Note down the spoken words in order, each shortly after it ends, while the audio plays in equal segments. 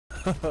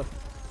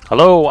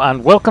Hello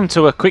and welcome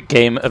to a quick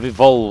game of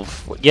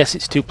Evolve. Yes,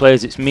 it's 2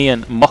 players, it's me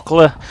and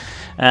Mockler,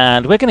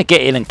 and we're going to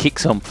get in and kick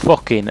some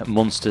fucking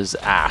monsters'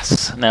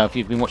 ass. Now, if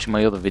you've been watching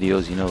my other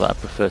videos, you know that I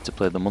prefer to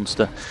play the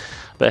monster.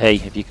 But hey,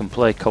 if you can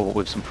play co-op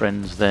with some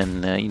friends,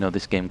 then you know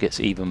this game gets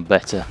even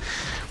better.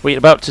 What you're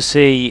about to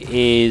see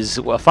is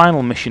a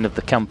final mission of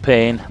the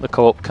campaign, the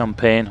co-op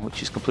campaign,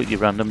 which is completely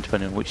random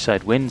depending on which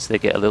side wins. They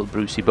get a little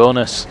Brucey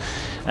bonus,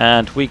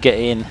 and we get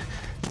in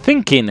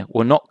thinking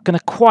we're not going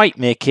to quite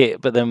make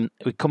it, but then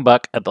we come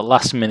back at the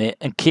last minute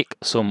and kick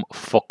some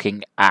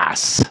fucking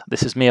ass.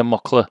 This is me and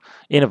Mockler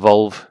in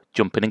Evolve.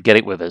 Jump in and get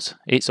it with us.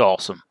 It's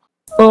awesome.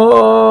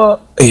 Oh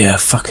yeah,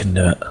 fucking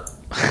do it.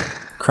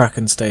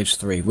 Kraken stage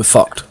 3. We're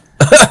fucked.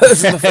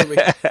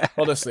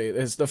 Honestly,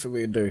 there's nothing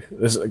we can do.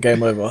 There's a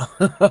game over.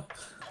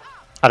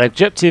 Our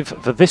objective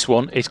for this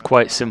one is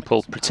quite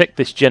simple. Protect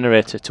this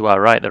generator to our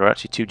right. There are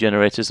actually 2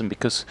 generators, and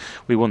because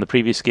we won the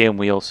previous game,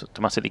 we also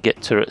automatically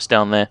get turrets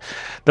down there.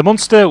 The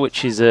monster,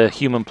 which is a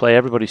human player,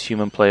 everybody's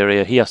human player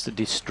here, he has to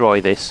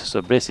destroy this.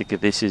 So basically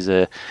this is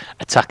a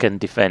attack and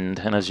defend,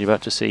 and as you're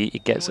about to see,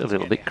 it gets a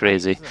little bit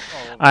crazy.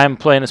 I'm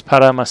playing as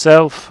Para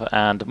myself,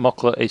 and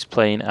Mockler is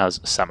playing as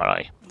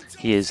Samurai.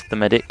 He is the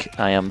medic,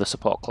 I am the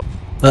support club.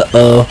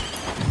 Uh-oh.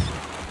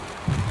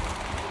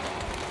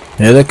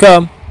 Here they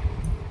come.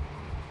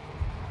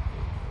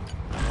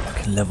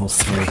 Fucking level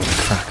 3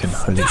 Kraken,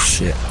 holy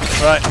shit.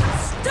 Right,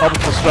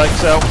 orbital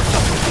strikes out.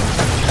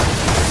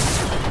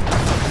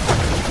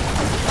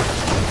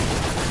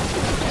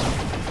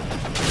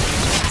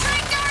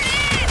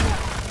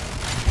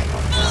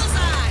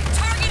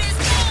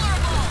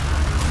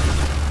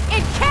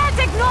 It can't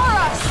ignore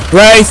us!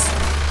 Wraith!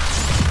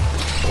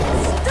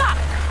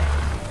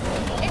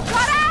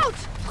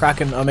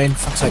 Kraken, I mean,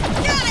 fuck's sake. Get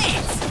it!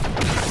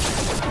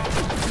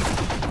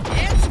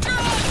 It's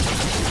good!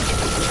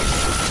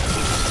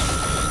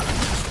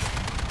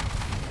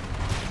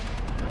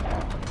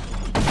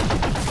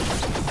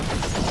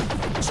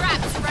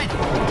 Traps ready!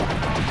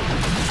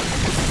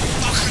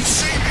 Fucking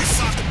see me,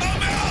 fuck!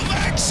 I'm out of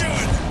action!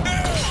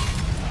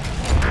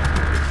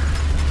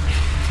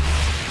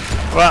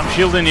 Right, I'm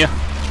shielding you.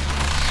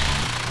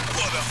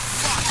 What the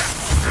fuck?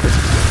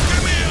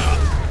 Give me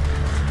up!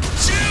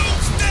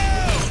 Shields down!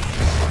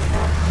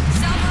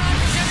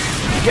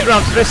 Get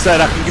round to this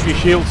side, I can give you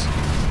shields.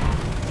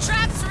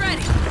 Traps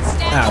ready!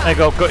 Ow. There you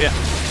go, got you.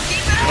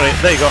 Right,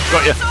 there you go,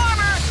 got you.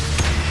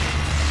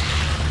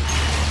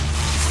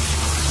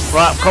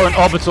 Right, I'm calling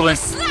orbital in.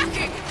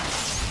 Slacking!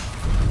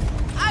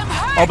 I'm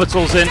hurt!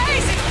 Orbital's in.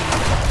 Daisy!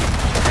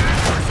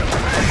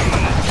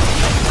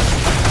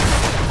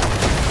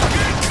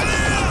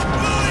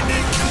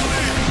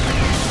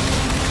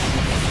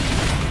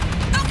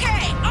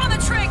 Okay, on the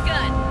tray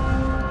gun!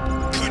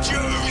 Could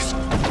use a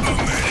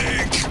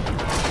medic!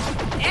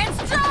 It's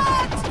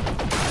dropped!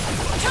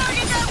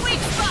 Target that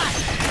weak spot!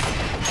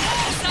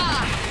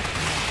 Bullseye!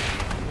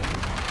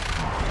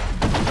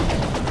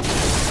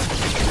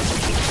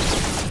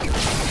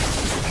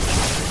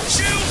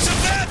 Shields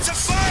about to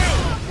fail!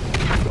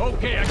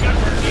 Okay, I got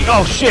her.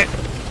 Oh shit!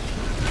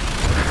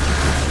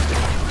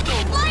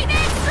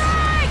 Lightning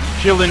strike!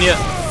 Shielding you.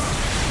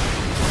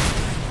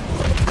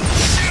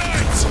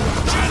 Shit!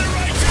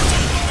 Generator's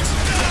almost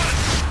done!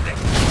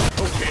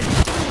 Okay,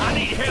 I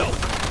need help.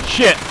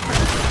 Shit!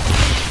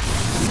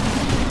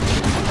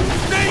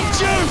 Need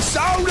juice!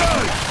 Hold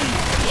on!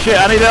 Shit, I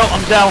need help,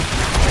 I'm down.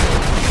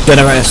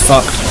 Generator's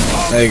fucked.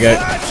 There you go.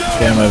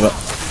 Game over.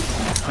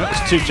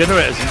 There's 2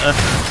 generators, isn't there?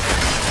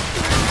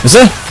 Is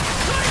there?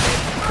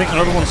 I think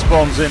another one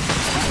spawns in.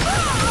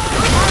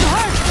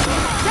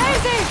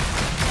 Daisy!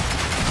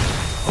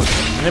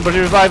 Anybody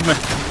revive me?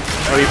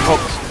 Or are you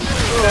fucked?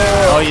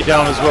 Oh, you're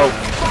down as well.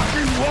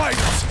 Fucking wait!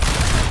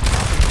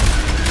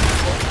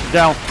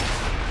 Down.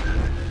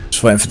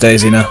 Just waiting for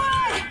Daisy now.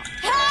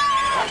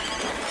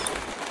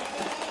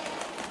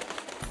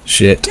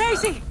 Shit.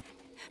 Daisy!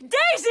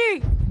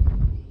 Daisy!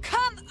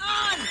 Come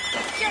on!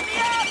 Get me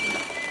up!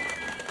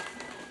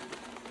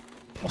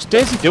 What's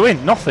Daisy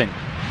doing? Nothing.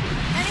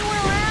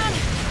 Anywhere around?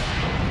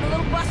 I'm a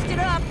little busted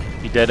up.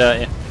 You're dead,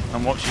 aren't you?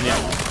 I'm watching you.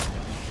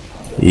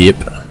 Yep.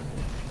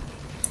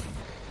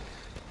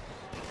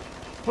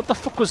 What the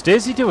fuck was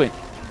Daisy doing?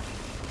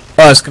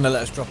 Oh, it's gonna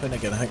let us drop in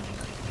again, I think.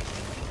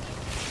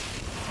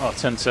 Oh,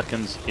 10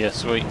 seconds. Yeah,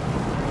 sweet.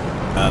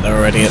 They're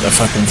already at the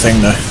fucking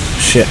thing though.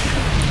 Shit.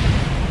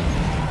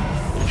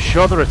 I'm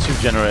sure there are 2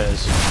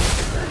 generators.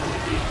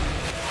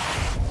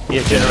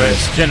 Yeah,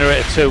 generators.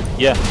 Generator 2.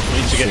 Yeah,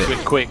 we need to get to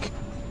it quick.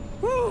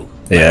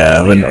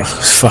 Yeah, we're not,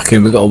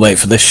 fucking, we gotta wait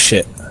for this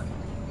shit.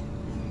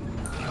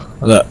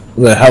 Look,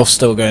 the health's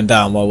still going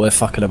down while we're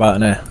fucking about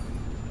in here.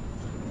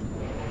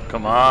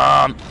 Come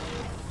on.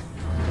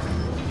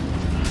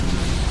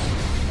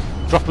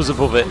 Drop us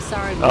above it. I'm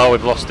sorry, Oh,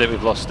 we've lost it,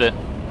 we've lost it.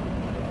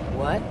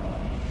 What?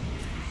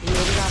 You made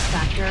it off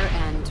Factor,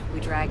 and we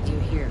dragged you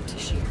here to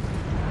shear.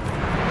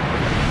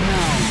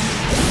 No.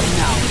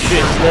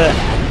 Shit's there.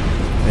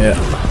 Yeah.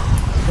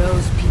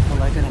 Those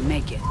people are gonna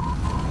make it.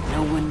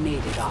 No one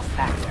made it off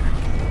Factor.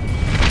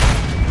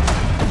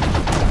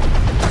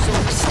 So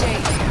we stay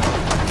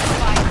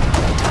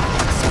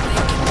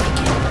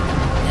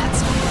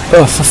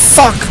Oh, for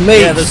fuck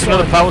me! Yeah, there's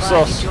another power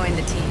Glad you source. joined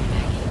the team,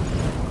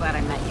 Maggie. Glad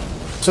I met you.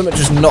 Something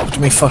just knocked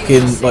me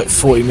fucking like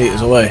 40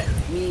 meters away.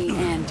 Me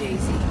and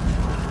Daisy.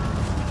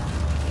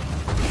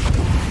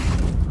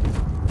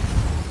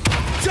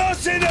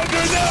 Tossing a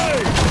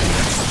grenade!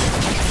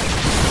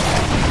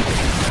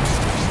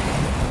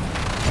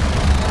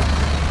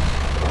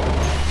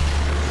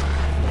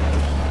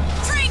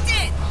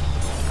 Trinket!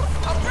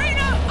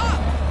 Arena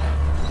up!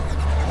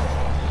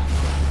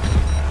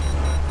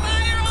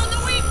 Fire on the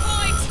weak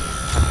point!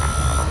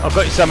 I've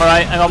got you,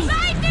 Samurai. Hang on.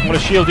 I'm gonna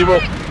shield you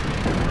up.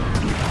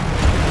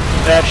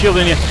 I'm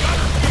shielding you.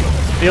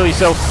 Heal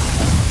yourself.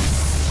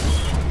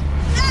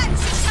 That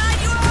should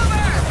tide you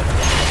over!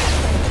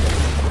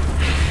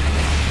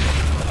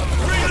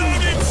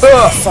 Reloading!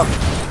 Oh fuck!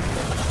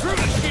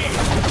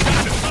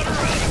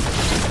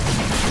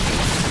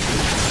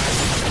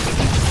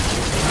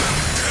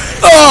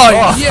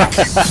 Oh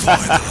yes!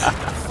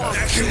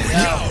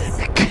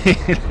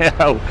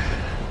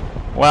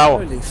 Wow,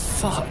 Holy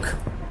fuck!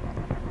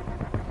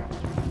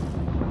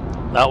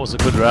 that was a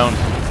good round.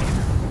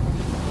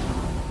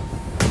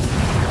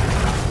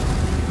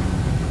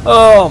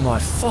 Oh my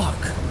fuck!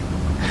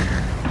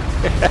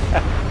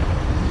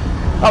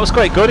 That was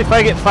quite good. If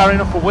I get far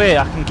enough away,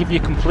 I can give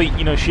you complete,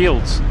 you know,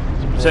 shields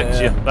to protect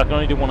Yeah. you. But I can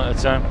only do one at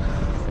a time.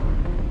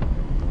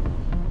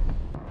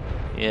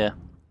 Yeah,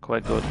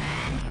 quite good.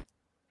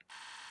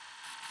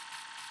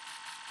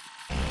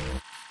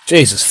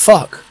 Jesus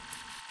fuck!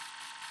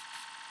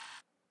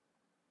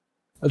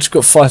 I just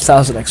got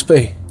 5,000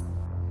 XP.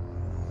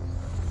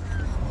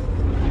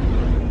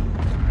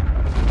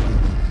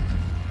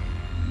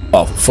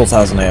 Oh,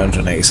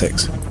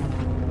 4,886.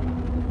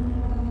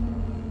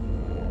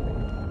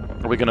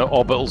 Are we gonna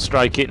orbital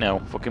strike it now?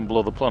 Fucking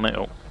blow the planet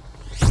up.